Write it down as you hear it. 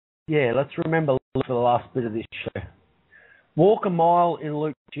Yeah, let's remember Luke for the last bit of this show. Walk a mile in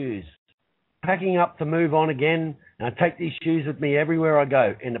Luke's shoes. Packing up to move on again, and I take these shoes with me everywhere I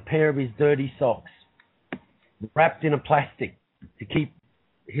go, and a pair of his dirty socks, wrapped in a plastic to keep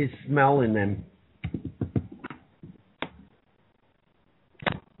his smell in them.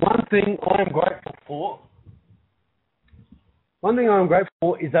 One thing I am grateful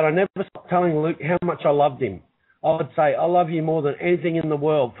for is that I never stopped telling Luke how much I loved him. I would say, I love you more than anything in the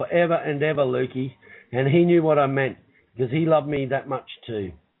world, forever and ever, Lukey. And he knew what I meant, because he loved me that much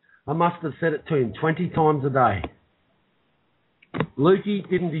too. I must have said it to him 20 times a day. Lukey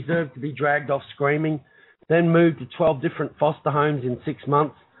didn't deserve to be dragged off screaming, then moved to 12 different foster homes in 6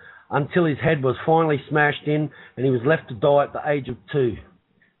 months, until his head was finally smashed in and he was left to die at the age of 2.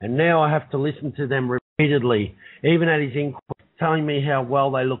 And now I have to listen to them repeatedly, even at his inquest, telling me how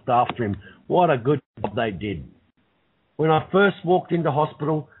well they looked after him. What a good job they did. When I first walked into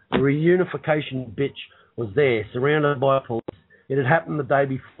hospital, the reunification bitch was there, surrounded by police. It had happened the day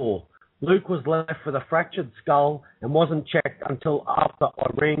before. Luke was left with a fractured skull and wasn't checked until after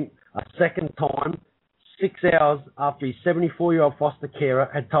I rang a second time, 6 hours after his 74-year-old foster carer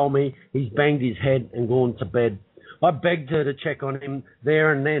had told me he's banged his head and gone to bed. I begged her to check on him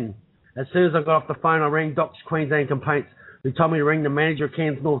there and then. As soon as I got off the phone, I rang Docs Queensland Complaints, who told me to ring the manager of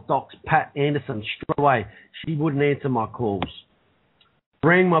Cairns North Docs, Pat Anderson, straight away. She wouldn't answer my calls. I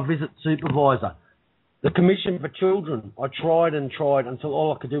rang my visit supervisor, the Commission for Children. I tried and tried until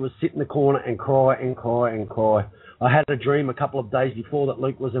all I could do was sit in the corner and cry and cry and cry. I had a dream a couple of days before that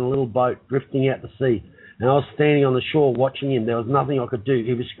Luke was in a little boat drifting out to sea, and I was standing on the shore watching him. There was nothing I could do.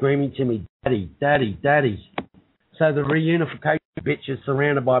 He was screaming to me, Daddy, Daddy, Daddy. So the reunification bitch is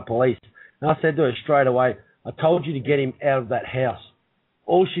surrounded by police. And I said to her straight away, I told you to get him out of that house.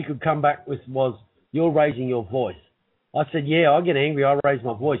 All she could come back with was, you're raising your voice. I said, yeah, I get angry, I raise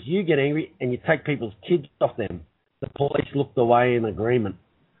my voice. You get angry and you take people's kids off them. The police looked away in agreement.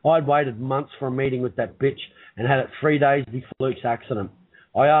 I'd waited months for a meeting with that bitch and had it 3 days before Luke's accident.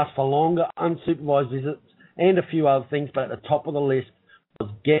 I asked for longer, unsupervised visits and a few other things, but at the top of the list was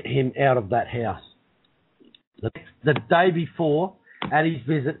get him out of that house. The day before, at his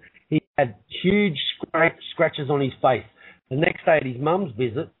visit, he had huge scratches on his face. The next day at his mum's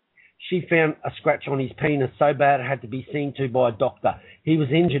visit, she found a scratch on his penis so bad it had to be seen to by a doctor. He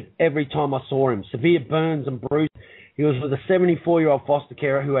was injured every time I saw him, severe burns and bruises. He was with a 74-year-old foster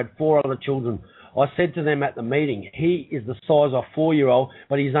carer who had 4 other children. I said to them at the meeting, he is the size of a 4-year-old,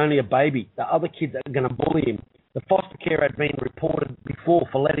 but he's only a baby. The other kids are going to bully him. The foster carer had been reported before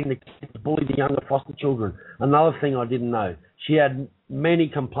for letting the kids bully the younger foster children. Another thing I didn't know, she had many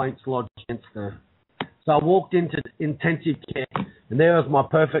complaints lodged against her. So I walked into intensive care, and there was my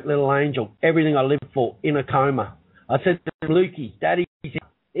perfect little angel, everything I lived for, in a coma. I said to him, Lukey, Daddy,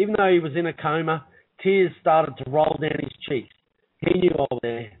 even though he was in a coma, tears started to roll down his cheeks. He knew I was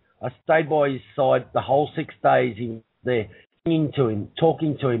there. I stayed by his side the whole 6 days he was there, singing to him,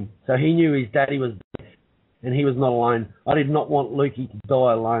 talking to him, so he knew his daddy was there, and he was not alone. I did not want Lukey to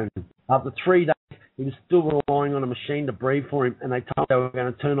die alone. After 3 days, he was still relying on a machine to breathe for him, and they told me they were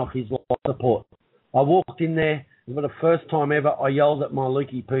going to turn off his life support. I walked in there, and for the first time ever, I yelled at my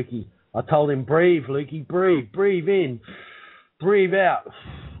Lukey Pookie. I told him, breathe, Lukey, breathe, breathe in, breathe out.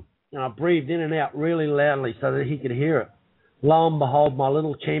 And I breathed in and out really loudly so that he could hear it. Lo and behold, my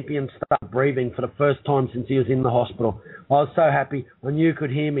little champion started breathing for the first time since he was in the hospital. I was so happy. I knew he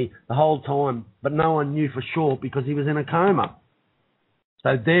could hear me the whole time, but no one knew for sure because he was in a coma.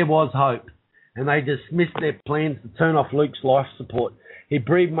 So there was hope, and they dismissed their plans to turn off Luke's life support. He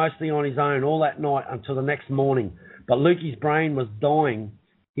breathed mostly on his own all that night until the next morning, but Lukey's brain was dying.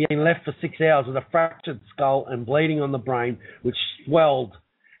 He had been left for 6 hours with a fractured skull and bleeding on the brain, which swelled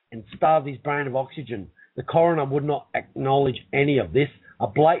and starved his brain of oxygen. The coroner would not acknowledge any of this, a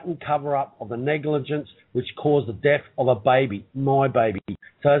blatant cover-up of the negligence which caused the death of a baby, my baby.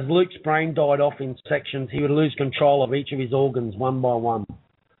 So as Luke's brain died off in sections, he would lose control of each of his organs one by one.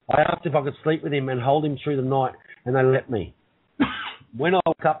 I asked if I could sleep with him and hold him through the night, and they let me. When I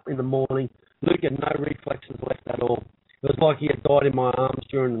woke up in the morning, Luke had no reflexes left at all. It was like he had died in my arms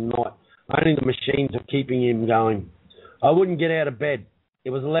during the night. Only the machines were keeping him going. I wouldn't get out of bed. It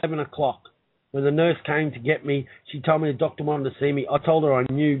was 11 o'clock. When the nurse came to get me, she told me the doctor wanted to see me. I told her I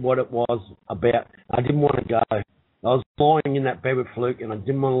knew what it was about. I didn't want to go. I was lying in that bed with Luke, and I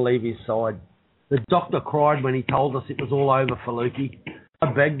didn't want to leave his side. The doctor cried when he told us it was all over for Lukey.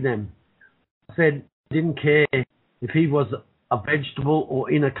 I begged them. I said I didn't care if he was a vegetable or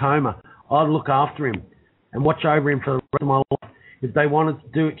in a coma. I'd look after him and watch over him for the rest of my life. If they wanted to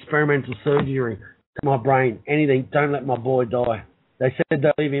do experimental surgery to my brain, anything, don't let my boy die. They said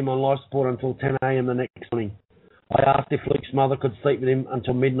they'd leave him on life support until 10 a.m. the next morning. I asked if Luke's mother could sleep with him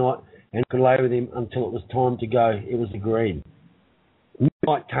until midnight and could lay with him until it was time to go. It was agreed.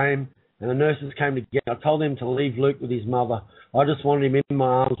 Midnight came and the nurses came to get him. I told them to leave Luke with his mother. I just wanted him in my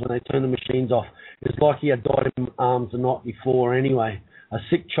arms when they turned the machines off. It was like he had died in my arms the night before anyway. A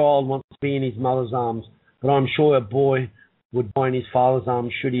sick child wants to be in his mother's arms, but I'm sure a boy would die in his father's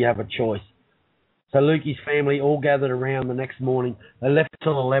arms should he have a choice. So Lukey's family all gathered around the next morning. They left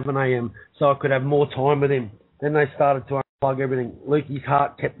till 11 a.m. so I could have more time with him. Then they started to unplug everything. Lukey's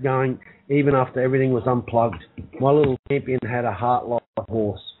heart kept going even after everything was unplugged. My little champion had a heart like a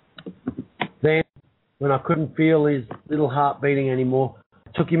horse. Then, when I couldn't feel his little heart beating anymore,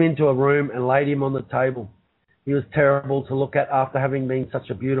 I took him into a room and laid him on the table. He was terrible to look at after having been such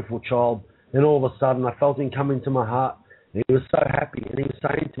a beautiful child. Then all of a sudden I felt him come into my heart. And he was so happy and he was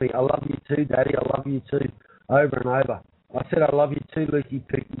saying to me, I love you too, Daddy, I love you too, over and over. I said, I love you too, Lukey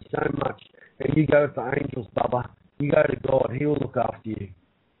Pookie, so much. And you go with the angels, Bubba. You go to God, he will look after you.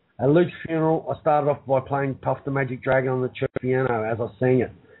 At Luke's funeral, I started off by playing Puff the Magic Dragon on the church piano as I sang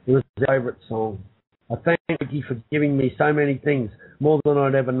it. It was his favourite song. I thank Lukey for giving me so many things, more than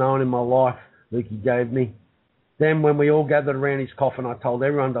I'd ever known in my life, Lukey gave me. Then when we all gathered around his coffin, I told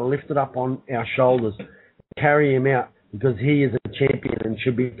everyone to lift it up on our shoulders and carry him out because he is a champion and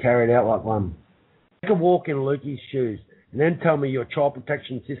should be carried out like one. Take a walk in Lukey's shoes and then tell me your child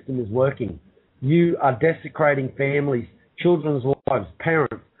protection system is working. You are desecrating families, children's lives,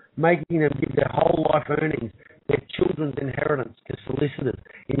 parents, making them give their whole life earnings, their children's inheritance to solicitors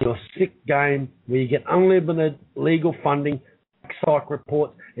in your sick game where you get unlimited legal funding, psych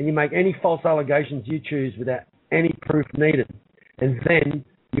reports, and you make any false allegations you choose without any proof needed. And then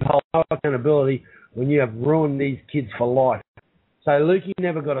you hold no accountability when you have ruined these kids for life. So Lukey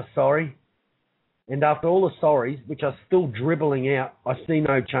never got a sorry. And after all the sorries, which are still dribbling out, I see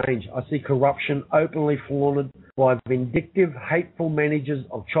no change. I see corruption openly flaunted by vindictive, hateful managers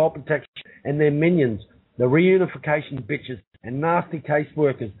of child protection and their minions, the reunification bitches and nasty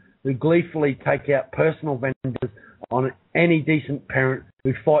caseworkers who gleefully take out personal vendors on any decent parent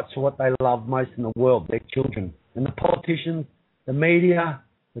who fights for what they love most in the world, their children. And the politicians, the media,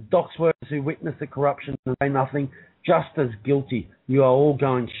 the docs workers who witness the corruption and say nothing, just as guilty. You are all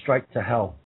going straight to hell.